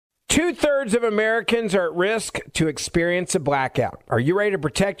2/3 of Americans are at risk to experience a blackout. Are you ready to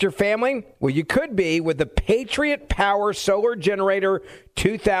protect your family? Well, you could be with the Patriot Power Solar Generator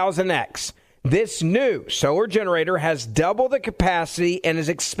 2000X. This new solar generator has double the capacity and is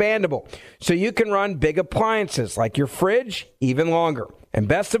expandable, so you can run big appliances like your fridge even longer. And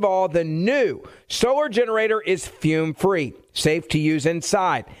best of all, the new solar generator is fume-free, safe to use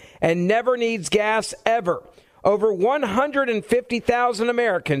inside, and never needs gas ever. Over 150,000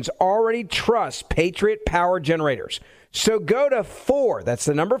 Americans already trust Patriot Power Generators. So go to that's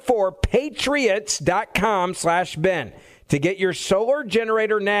the number 4, patriots.com/Ben to get your solar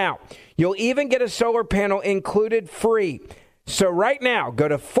generator now. You'll even get a solar panel included free. So right now, go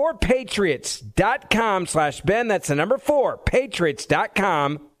to 4patriots.com/Ben. That's the number 4,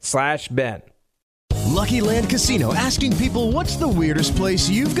 patriots.com/Ben. Lucky Land Casino, asking people, what's the weirdest place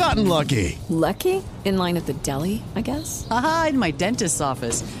you've gotten lucky? Lucky? In line at the deli, I guess? Aha, in my dentist's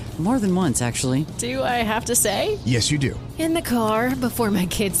office. More than once, actually. Do I have to say? Yes, you do. In the car before my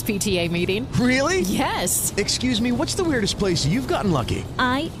kids' PTA meeting. Really? Yes. Excuse me, what's the weirdest place you've gotten lucky?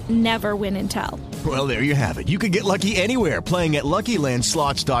 I never win and tell. Well, there you have it. You can get lucky anywhere, playing at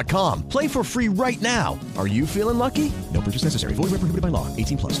LuckyLandSlots.com. Play for free right now. Are you feeling lucky? No purchase necessary. Void where prohibited by law.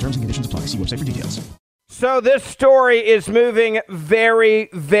 18+. Terms and conditions apply. See website for details. So this story is moving very,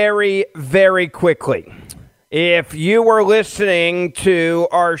 very, very quickly. If you were listening to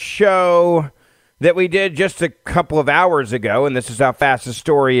our show that we did just a couple of hours ago, and this is how fast the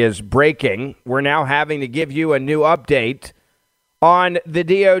story is breaking, we're now having to give you a new update on the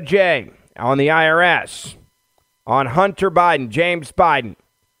DOJ, on the IRS, on Hunter Biden, James Biden.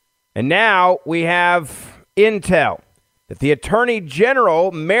 And now we have intel that the Attorney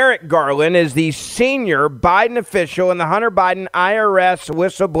General, Merrick Garland, is the senior Biden official in the Hunter Biden IRS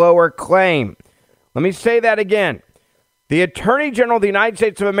whistleblower claim. Let me say that again. The Attorney General of the United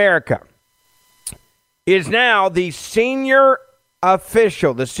States of America is now the senior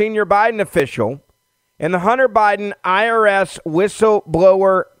official, the senior Biden official in the Hunter Biden IRS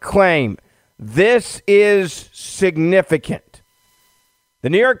whistleblower claim. This is significant. The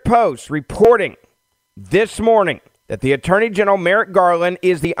New York Post reporting this morning that the Attorney General, Merrick Garland,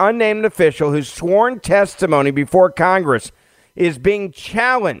 is the unnamed official whose sworn testimony before Congress is being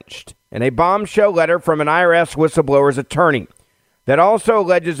challenged in a bombshell letter from an IRS whistleblower's attorney that also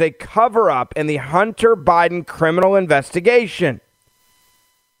alleges a cover-up in the Hunter Biden criminal investigation.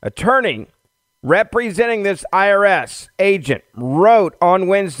 Attorney representing this IRS agent wrote on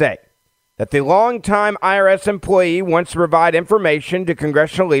Wednesday that the longtime IRS employee wants to provide information to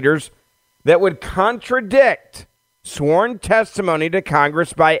congressional leaders that would contradict sworn testimony to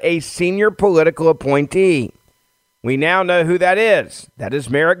Congress by a senior political appointee. We now know who that is. That is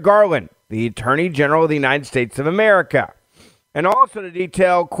Merrick Garland, the Attorney General of the United States of America. And also to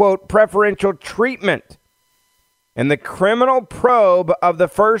detail, quote, preferential treatment in the criminal probe of the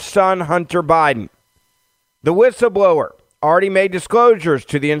first son, Hunter Biden. The whistleblower already made disclosures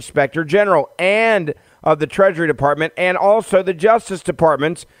to the Inspector General and of the Treasury Department and also the Justice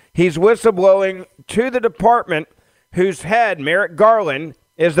Departments. He's whistleblowing to the department whose head, Merrick Garland,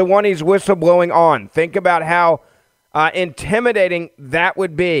 is the one he's whistleblowing on. Think about how intimidating that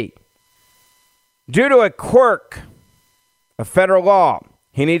would be. Due to a quirk of federal law,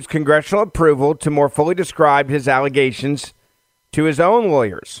 he needs congressional approval to more fully describe his allegations to his own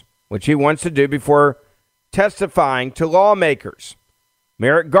lawyers, which he wants to do before testifying to lawmakers.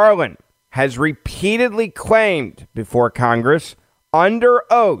 Merrick Garland has repeatedly claimed before Congress under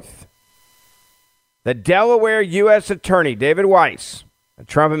oath that Delaware U.S. Attorney David Weiss, a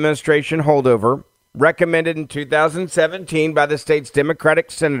Trump administration holdover, recommended in 2017 by the state's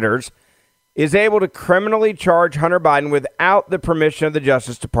Democratic senators, is able to criminally charge Hunter Biden without the permission of the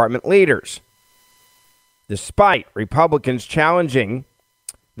Justice Department leaders, despite Republicans challenging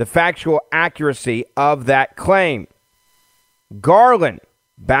the factual accuracy of that claim. Garland,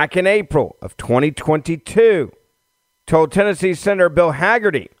 back in April of 2022, told Tennessee Senator Bill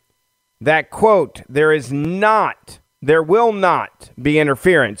Hagerty that, quote, there will not be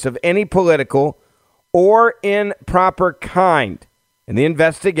interference of any political or improper kind in the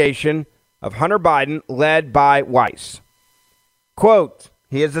investigation of Hunter Biden led by Weiss. Quote,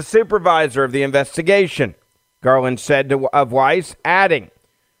 he is the supervisor of the investigation, Garland said of Weiss, adding,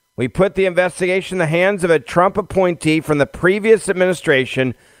 we put the investigation in the hands of a Trump appointee from the previous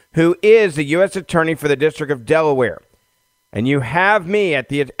administration who is the U.S. Attorney for the District of Delaware. And you have me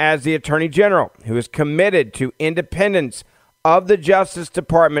as the Attorney General, who is committed to independence of the Justice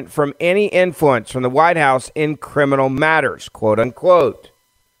Department from any influence from the White House in criminal matters, quote unquote.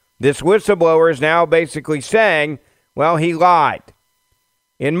 This whistleblower is now basically saying, well, he lied.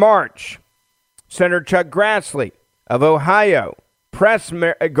 In March, Senator Chuck Grassley of Ohio pressed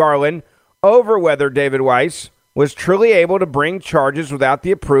Garland over whether David Weiss was truly able to bring charges without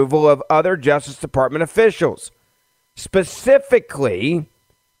the approval of other Justice Department officials, specifically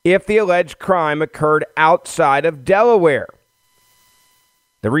if the alleged crime occurred outside of Delaware.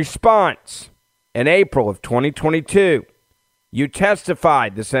 The response: in April of 2022, you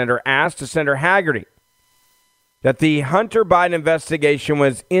testified, the senator asked to Senator Haggerty, that the Hunter Biden investigation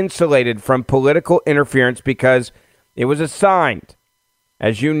was insulated from political interference because it was assigned,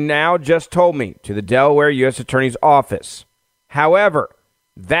 as you now just told me, to the Delaware U.S. Attorney's Office. However,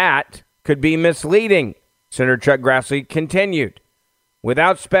 that could be misleading, Senator Chuck Grassley continued.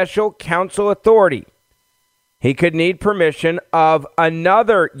 Without special counsel authority, he could need permission of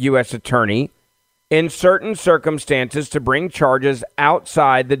another U.S. attorney in certain circumstances to bring charges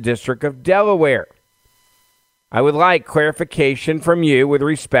outside the District of Delaware. I would like clarification from you with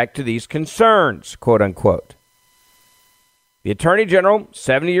respect to these concerns, quote unquote. The Attorney General,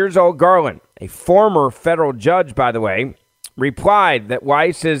 70 years old Garland, a former federal judge, by the way, replied that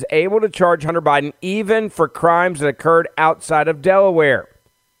Weiss is able to charge Hunter Biden even for crimes that occurred outside of Delaware,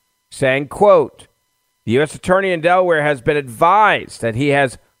 saying, quote, the U.S. Attorney in Delaware has been advised that he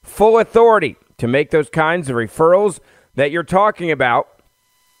has full authority to make those kinds of referrals that you're talking about,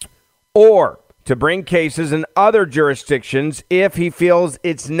 or to bring cases in other jurisdictions if he feels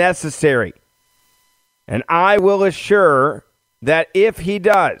it's necessary. And I will assure that if he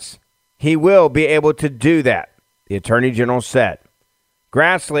does, he will be able to do that, the Attorney General said.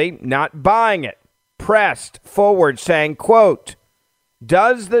 Grassley, not buying it, pressed forward saying, quote,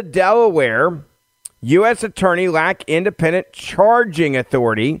 does the Delaware U.S. Attorney lack independent charging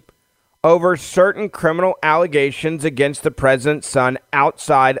authority over certain criminal allegations against the president's son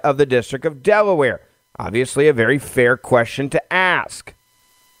outside of the District of Delaware? Obviously, a very fair question to ask.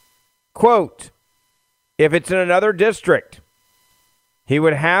 Quote, if it's in another district, he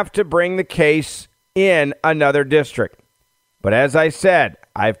would have to bring the case in another district. But as I said,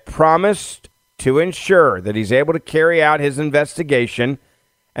 I've promised to ensure that he's able to carry out his investigation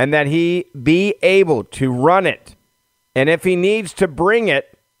and that he be able to run it. And if he needs to bring it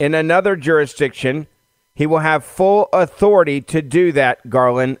in another jurisdiction, he will have full authority to do that,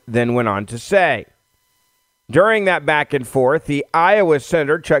 Garland then went on to say. During that back and forth, the Iowa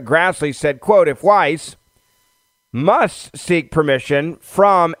Senator Chuck Grassley said, quote, if Weiss must seek permission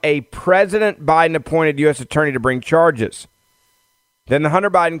from a President Biden-appointed U.S. attorney to bring charges, then the Hunter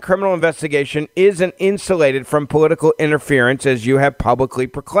Biden criminal investigation isn't insulated from political interference, as you have publicly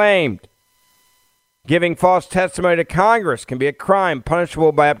proclaimed. Giving false testimony to Congress can be a crime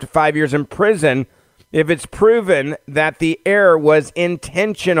punishable by up to 5 years in prison if it's proven that the error was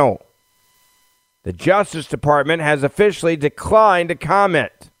intentional. The Justice Department has officially declined to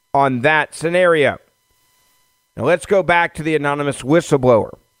comment on that scenario. Now let's go back to the anonymous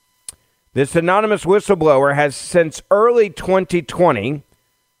whistleblower. This anonymous whistleblower has since early 2020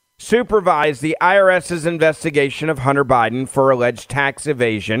 supervised the IRS's investigation of Hunter Biden for alleged tax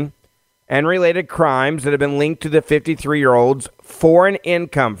evasion and related crimes that have been linked to the 53-year-old's foreign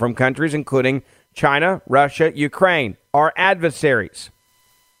income from countries including China, Russia, Ukraine, our adversaries.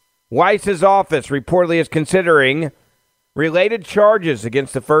 Weiss's office reportedly is considering related charges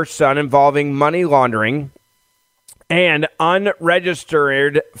against the first son involving money laundering and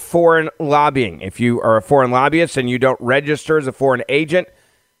unregistered foreign lobbying. If you are a foreign lobbyist and you don't register as a foreign agent,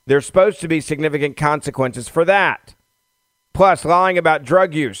 there's supposed to be significant consequences for that. Plus, lying about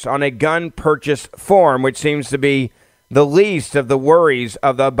drug use on a gun purchase form, which seems to be the least of the worries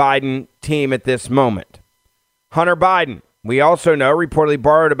of the Biden team at this moment. Hunter Biden, we also know, reportedly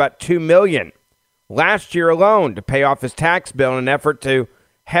borrowed about $2 million last year alone to pay off his tax bill in an effort to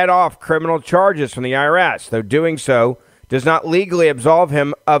head off criminal charges from the IRS, though doing so does not legally absolve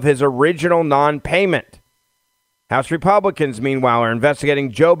him of his original non-payment. House Republicans, meanwhile, are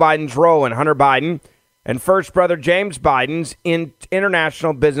investigating Joe Biden's role in Hunter Biden and first brother James Biden's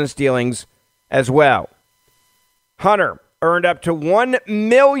international business dealings as well. Hunter earned up to $1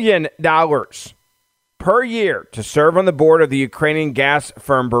 million per year to serve on the board of the Ukrainian gas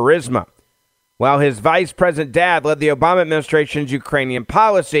firm Burisma, while his vice president dad led the Obama administration's Ukrainian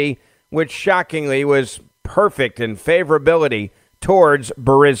policy, which shockingly was perfect in favorability towards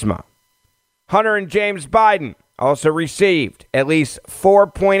Burisma. Hunter and James Biden also received at least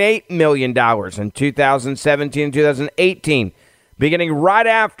 $4.8 million in 2017 and 2018, beginning right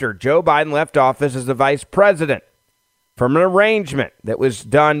after Joe Biden left office as the vice president, from an arrangement that was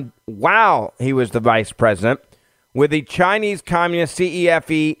done while he was the vice president with the Chinese Communist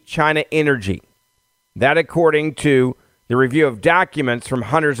CEFE China Energy. That according to the review of documents from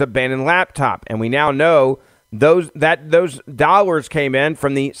Hunter's abandoned laptop. And we now know those dollars came in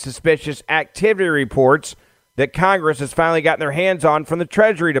from the suspicious activity reports that Congress has finally gotten their hands on from the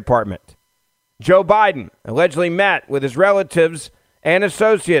Treasury Department. Joe Biden allegedly met with his relatives and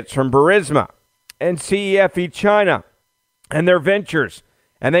associates from Burisma and CEFE China and their ventures,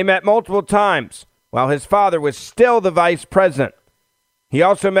 and they met multiple times while his father was still the vice president. He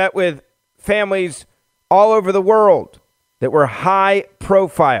also met with families all over the world that were high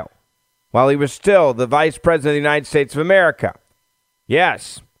profile while he was still the vice president of the United States of America.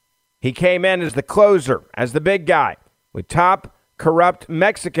 Yes, he came in as the closer, as the big guy, with top corrupt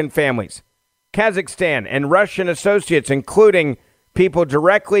Mexican families, Kazakhstan, and Russian associates, including people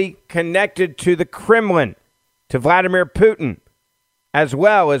directly connected to the Kremlin, to Vladimir Putin, as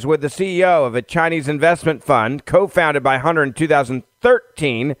well as with the CEO of a Chinese investment fund co-founded by Hunter in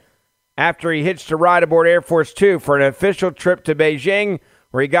 2013 after he hitched a ride aboard Air Force Two for an official trip to Beijing,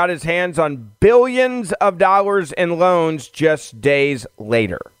 where he got his hands on billions of dollars in loans just days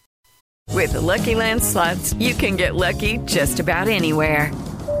later. With the Lucky Land Slots, you can get lucky just about anywhere.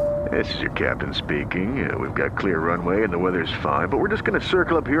 This is your captain speaking. We've got clear runway and the weather's fine, but we're just going to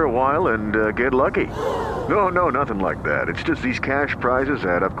circle up here a while and get lucky. No, nothing like that. It's just these cash prizes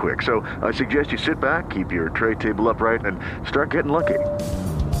add up quick. So I suggest you sit back, keep your tray table upright, and start getting lucky.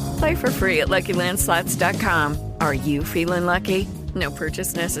 Play for free at LuckyLandSlots.com. Are you feeling lucky? No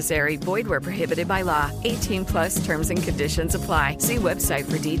purchase necessary. Void where prohibited by law. 18+ terms and conditions apply. See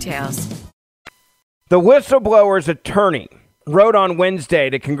website for details. The whistleblower's attorney wrote on Wednesday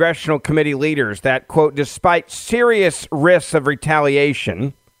to congressional committee leaders that, quote, despite serious risks of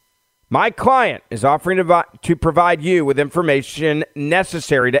retaliation, my client is offering to provide you with information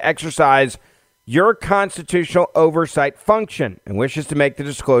necessary to exercise your constitutional oversight function and wishes to make the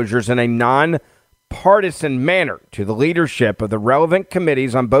disclosures in a non-partisan manner to the leadership of the relevant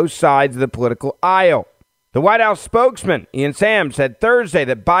committees on both sides of the political aisle. The White House spokesman, Ian Sam, said Thursday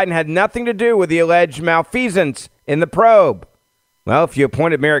that Biden had nothing to do with the alleged malfeasance in the probe. Well, if you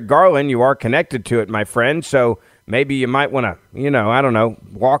appointed Merrick Garland, you are connected to it, my friend, so maybe you might want to,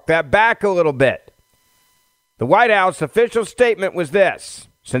 walk that back a little bit. The White House official statement was this: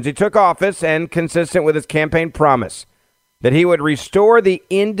 since he took office and consistent with his campaign promise that he would restore the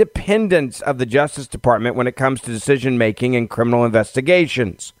independence of the Justice Department when it comes to decision-making in criminal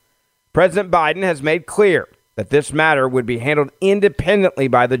investigations, President Biden has made clear that this matter would be handled independently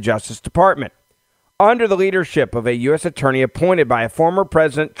by the Justice Department, under the leadership of a U.S. attorney appointed by a former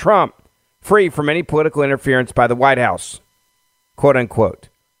President Trump, free from any political interference by the White House, quote unquote.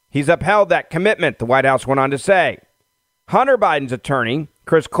 He's upheld that commitment, the White House went on to say. Hunter Biden's attorney,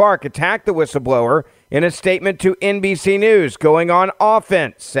 Chris Clark, attacked the whistleblower in a statement to NBC News, going on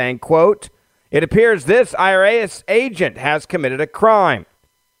offense, saying, quote, it appears this IRS agent has committed a crime.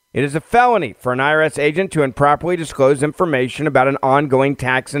 It is a felony for an IRS agent to improperly disclose information about an ongoing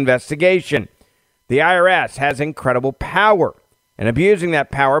tax investigation. The IRS has incredible power, and abusing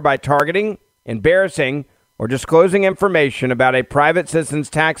that power by targeting, embarrassing, or disclosing information about a private citizen's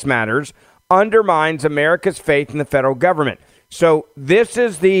tax matters undermines America's faith in the federal government. So this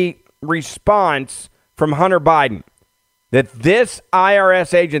is the response from Hunter Biden, that this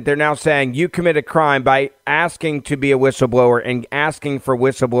IRS agent, they're now saying you commit a crime by asking to be a whistleblower and asking for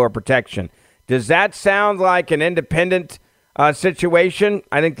whistleblower protection. Does that sound like an independent situation?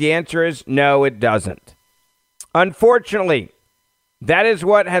 I think the answer is no, it doesn't. Unfortunately, that is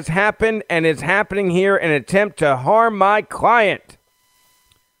what has happened and is happening here in an attempt to harm my client.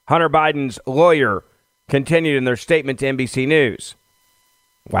 Hunter Biden's lawyer continued in their statement to NBC News.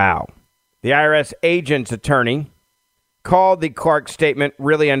 Wow. The IRS agent's attorney called the Clark statement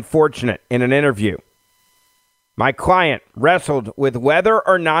really unfortunate in an interview. My client wrestled with whether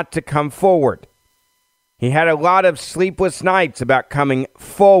or not to come forward. He had a lot of sleepless nights about coming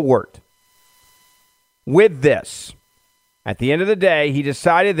forward with this. At the end of the day, he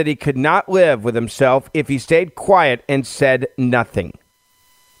decided that he could not live with himself if he stayed quiet and said nothing.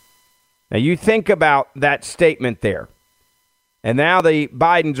 Now, you think about that statement there. And now the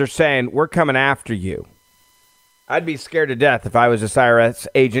Bidens are saying, we're coming after you. I'd be scared to death if I was this IRS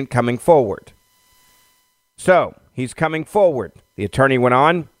agent coming forward. So, he's coming forward, the attorney went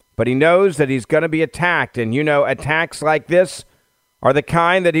on, but he knows that he's going to be attacked. And, attacks like this are the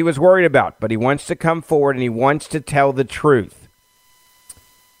kind that he was worried about. But he wants to come forward and he wants to tell the truth.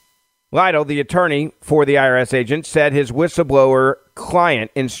 Lytle, the attorney for the IRS agent, said his whistleblower client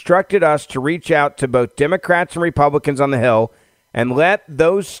instructed us to reach out to both Democrats and Republicans on the Hill and let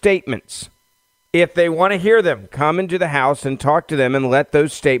those statements, if they want to hear them, come into the House and talk to them and let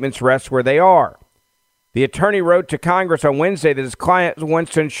those statements rest where they are. The attorney wrote to Congress on Wednesday that his client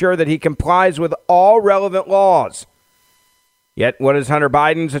wants to ensure that he complies with all relevant laws. Yet what is Hunter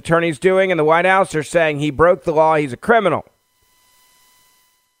Biden's attorneys doing in the White House? They're saying he broke the law. He's a criminal.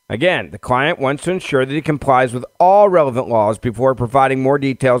 Again, the client wants to ensure that he complies with all relevant laws before providing more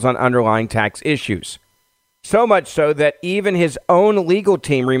details on underlying tax issues. So much so that even his own legal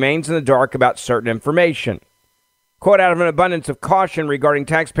team remains in the dark about certain information. Quote, out of an abundance of caution regarding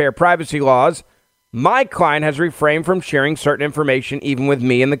taxpayer privacy laws, my client has refrained from sharing certain information even with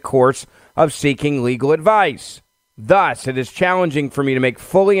me in the course of seeking legal advice. Thus, it is challenging for me to make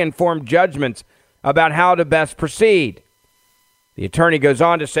fully informed judgments about how to best proceed. The attorney goes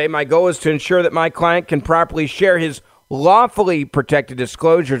on to say, my goal is to ensure that my client can properly share his lawfully protected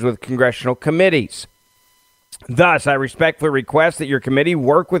disclosures with congressional committees. Thus, I respectfully request that your committee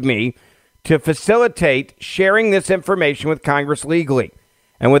work with me to facilitate sharing this information with Congress legally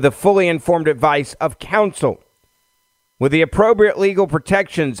and with the fully informed advice of counsel, with the appropriate legal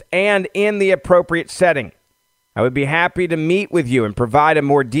protections and in the appropriate setting. I would be happy to meet with you and provide a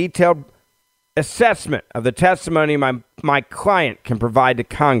more detailed assessment of the testimony my client can provide to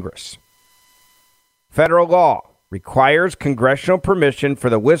Congress. Federal law requires congressional permission for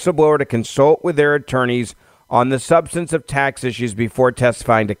the whistleblower to consult with their attorneys on the substance of tax issues before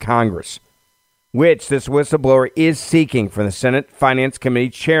testifying to Congress, which this whistleblower is seeking from the Senate Finance Committee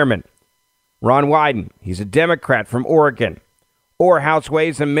Chairman, Ron Wyden. He's a Democrat from Oregon. Or House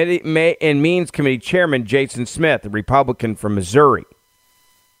Ways and Means Committee Chairman Jason Smith, a Republican from Missouri.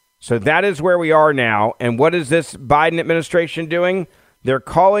 So that is where we are now. And what is this Biden administration doing? They're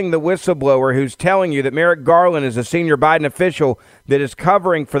calling the whistleblower who's telling you that Merrick Garland is a senior Biden official that is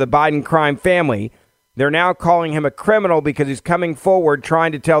covering for the Biden crime family. They're now calling him a criminal because he's coming forward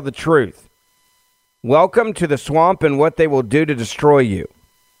trying to tell the truth. Welcome to the swamp and what they will do to destroy you.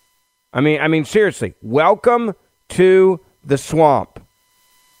 I mean, seriously, welcome to the swamp.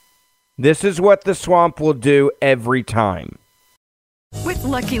 This is what the swamp will do every time. With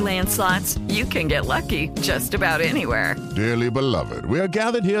Lucky Land Slots, you can get lucky just about anywhere. Dearly beloved, we are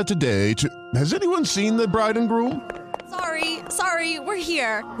gathered here today to... Has anyone seen the bride and groom? Sorry, we're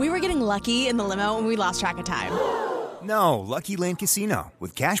here. We were getting lucky in the limo and we lost track of time. No, Lucky Land Casino,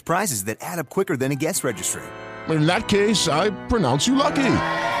 with cash prizes that add up quicker than a guest registry. In that case, I pronounce you lucky.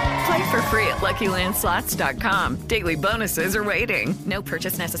 Play for free at LuckyLandSlots.com. Daily bonuses are waiting. No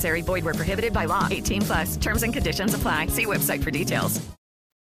purchase necessary. Void where prohibited by law. 18+. Terms and conditions apply. See website for details.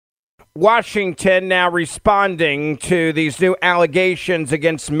 Washington now responding to these new allegations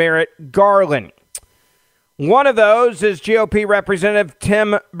against Merrick Garland. One of those is GOP Representative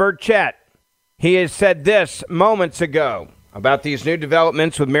Tim Burchett. He has said this moments ago about these new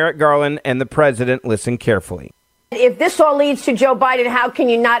developments with Merrick Garland and the president. Listen carefully. If this all leads to Joe Biden, how can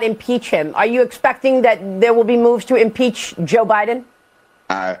you not impeach him? Are you expecting that there will be moves to impeach Joe Biden?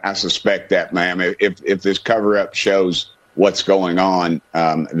 I suspect that, ma'am. If this cover-up shows what's going on,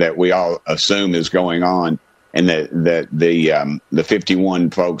 that we all assume is going on, and that the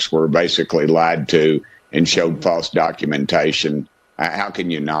 51 folks were basically lied to and showed false documentation, how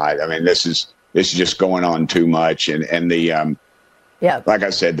can you not? I mean, this is just going on too much, and the like I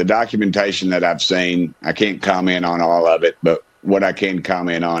said, the documentation that I've seen, I can't comment on all of it, but what I can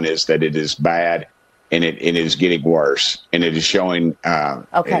comment on is that it is bad, and it is getting worse, and it is showing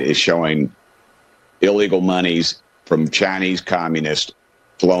illegal monies from Chinese communists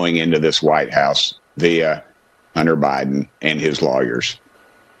flowing into this White House via Hunter Biden and his lawyers.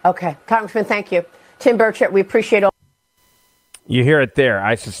 Okay, Congressman, thank you. Tim Burchett, we appreciate all. You hear it there.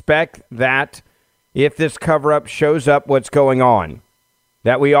 I suspect that if this cover-up shows up what's going on,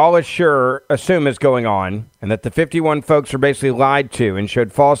 that we all assume is going on, and that the 51 folks were basically lied to and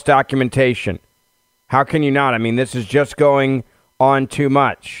showed false documentation, how can you not? I mean, this is just going on too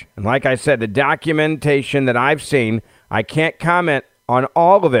much. And like I said, the documentation that I've seen, I can't comment on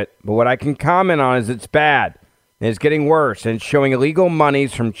all of it, but what I can comment on is it's bad. And it's getting worse, and it's showing illegal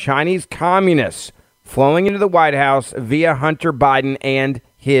monies from Chinese communists flowing into the White House via Hunter Biden and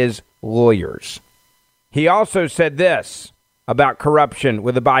his lawyers. He also said this about corruption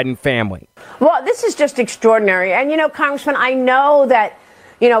with the Biden family. Well, this is just extraordinary. And, Congressman, I know that,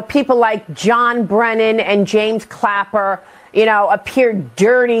 people like John Brennan and James Clapper, appeared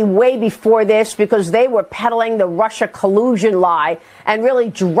dirty way before this because they were peddling the Russia collusion lie and really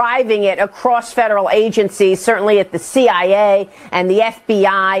driving it across federal agencies, certainly at the CIA and the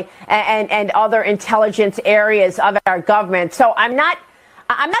FBI and other intelligence areas of our government. So I'm not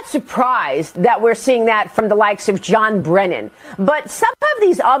surprised that we're seeing that from the likes of John Brennan. But some of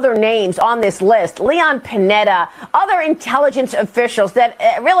these other names on this list, Leon Panetta, other intelligence officials that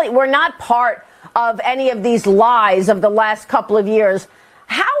really were not part of any of these lies of the last couple of years.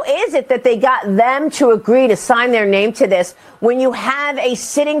 How is it that they got them to agree to sign their name to this when you have a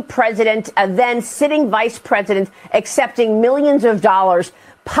sitting president, a then sitting vice president, accepting millions of dollars,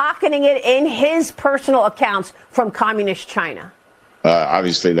 pocketing it in his personal accounts from communist China?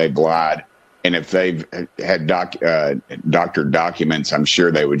 Obviously, they lied. And if they've had doctored documents, I'm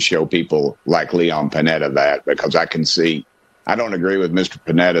sure they would show people like Leon Panetta that, because I can see, I don't agree with Mr.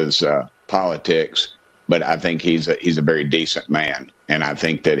 Panetta's politics, but I think he's a very decent man, and I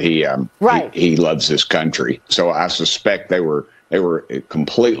think that he loves this country. So I suspect they were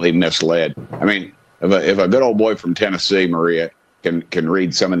completely misled. I mean, if a good old boy from Tennessee, Maria, can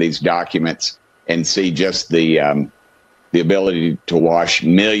read some of these documents and see just the ability to wash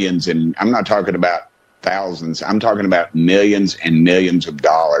millions, and I'm not talking about thousands, I'm talking about millions and millions of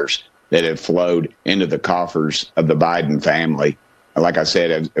dollars that have flowed into the coffers of the Biden family. Like I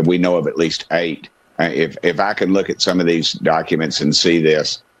said, we know of at least 8. If I can look at some of these documents and see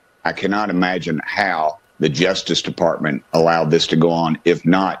this, I cannot imagine how the Justice Department allowed this to go on, if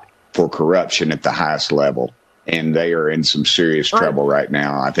not for corruption at the highest level. And they are in some serious trouble right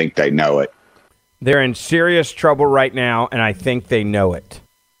now. I think they know it. They're in serious trouble right now, and I think they know it.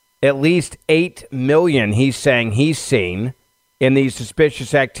 At least 8 million, he's saying he's seen in these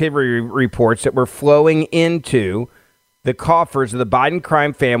suspicious activity reports that were flowing into the coffers of the Biden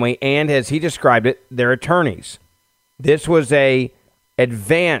crime family and, as he described it, their attorneys. This was a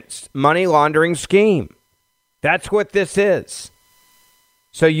advanced money laundering scheme. That's what this is.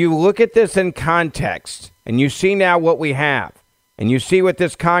 So you look at this in context, and you see now what we have, and you see what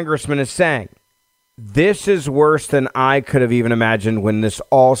this congressman is saying. This is worse than I could have even imagined when this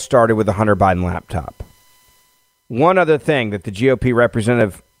all started with the Hunter Biden laptop. One other thing that the GOP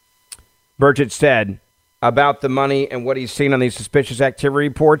representative Burchett said about the money and what he's seen on these suspicious activity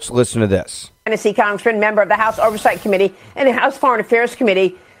reports. Listen to this. Tennessee Congressman, member of the House Oversight Committee and the House Foreign Affairs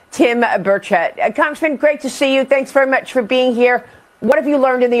Committee, Tim Burchett. Congressman, great to see you. Thanks very much for being here. What have you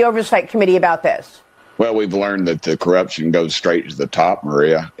learned in the Oversight Committee about this? Well, we've learned that the corruption goes straight to the top,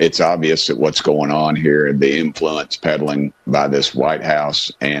 Maria. It's obvious that what's going on here and the influence peddling by this White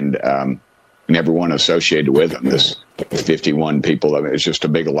House and everyone associated with them, this 51 people, I mean, it's just a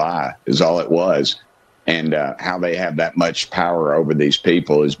big lie is all it was. And how they have that much power over these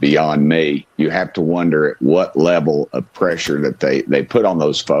people is beyond me. You have to wonder at what level of pressure that they put on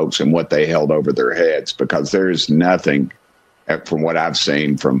those folks and what they held over their heads, because there is nothing, from what I've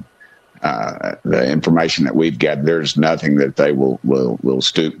seen from the information that we've got, there's nothing that they will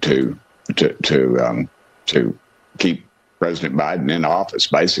stoop to keep President Biden in office,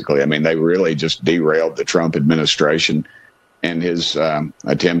 basically. I mean, they really just derailed the Trump administration and his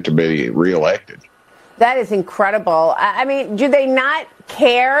attempt to be reelected. That is incredible. I mean, do they not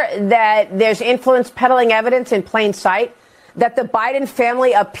care that there's influence peddling evidence in plain sight, that the Biden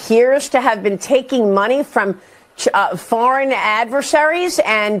family appears to have been taking money from foreign adversaries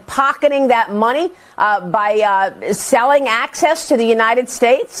and pocketing that money by selling access to the United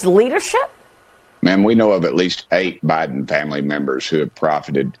States leadership? Man, we know of at least 8 Biden family members who have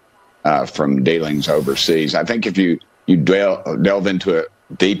profited from dealings overseas. I think if you delve into it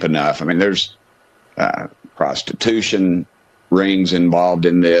deep enough, I mean, there's prostitution rings involved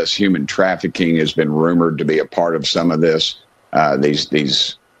in this. Human trafficking has been rumored to be a part of some of this.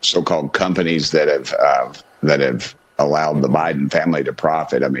 These so-called companies that have allowed the Biden family to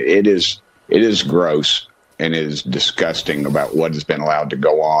profit. I mean, it is gross and it is disgusting about what has been allowed to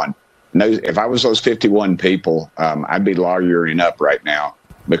go on. And if I was those 51 people, I'd be lawyering up right now,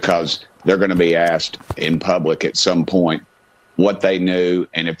 because they're going to be asked in public at some point what they knew,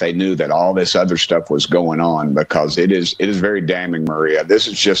 and if they knew that all this other stuff was going on, because it is very damning, Maria. This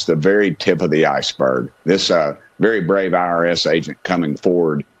is just the very tip of the iceberg. This very brave IRS agent coming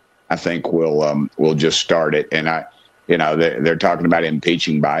forward, I think, will just start it. And they're talking about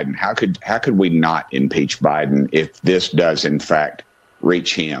impeaching Biden. How could we not impeach Biden if this does in fact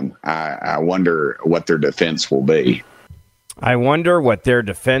reach him? I wonder what their defense will be.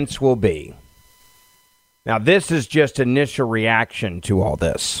 Now, this is just initial reaction to all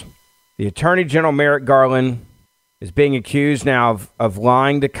this. The Attorney General Merrick Garland is being accused now of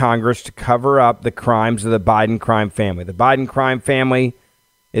lying to Congress to cover up the crimes of the Biden crime family. The Biden crime family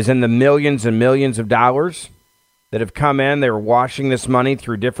is in the millions and millions of dollars that have come in. They were washing this money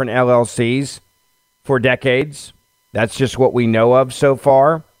through different LLCs for decades. That's just what we know of so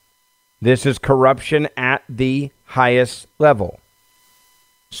far. This is corruption at the highest level.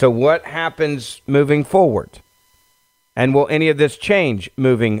 So what happens moving forward? And will any of this change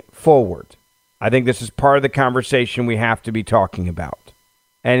moving forward? I think this is part of the conversation we have to be talking about.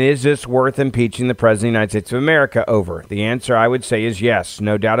 And is this worth impeaching the President of the United States of America over? The answer, I would say, is yes,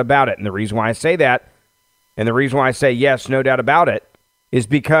 no doubt about it. And the reason why I say that, and the reason why I say yes, no doubt about it, is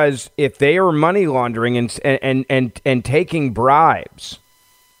because if they are money laundering and taking bribes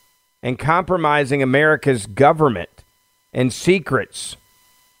and compromising America's government and secrets,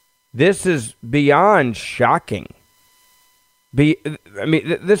 this is beyond shocking.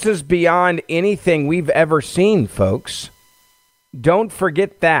 This is beyond anything we've ever seen, folks. Don't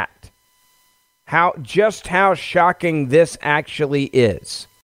forget that. How shocking this actually is.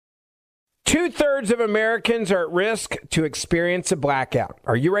 2/3 of Americans are at risk to experience a blackout.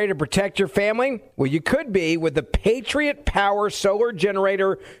 Are you ready to protect your family? Well, you could be with the Patriot Power Solar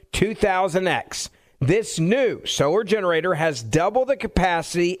Generator 2000X. This new solar generator has double the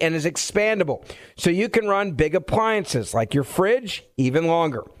capacity and is expandable, so you can run big appliances like your fridge even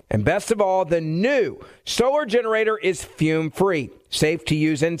longer. And best of all, the new solar generator is fume-free, safe to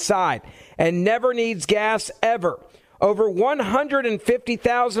use inside, and never needs gas ever. Over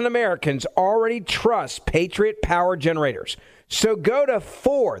 150,000 Americans already trust Patriot Power Generators. So go to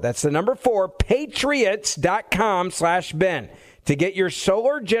that's the number 4, patriots.com/Ben to get your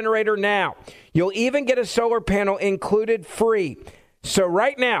solar generator now. You'll even get a solar panel included free. So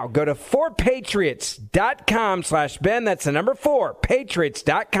right now, go to 4patriots.com/Ben. That's the number 4,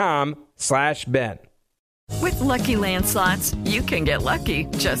 patriots.com/Ben. With Lucky Land Slots, you can get lucky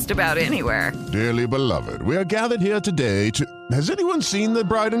just about anywhere. Dearly beloved, we are gathered here today to... Has anyone seen the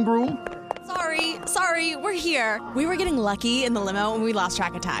bride and groom? Sorry, we're here. We were getting lucky in the limo and we lost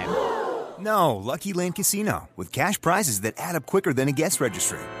track of time. No, Lucky Land Casino, with cash prizes that add up quicker than a guest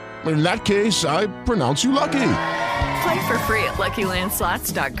registry. In that case, I pronounce you lucky. Play for free at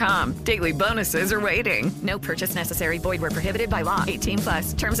LuckyLandSlots.com. Daily bonuses are waiting. No purchase necessary. Void where prohibited by law.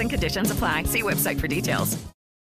 18+. Terms and conditions apply. See website for details.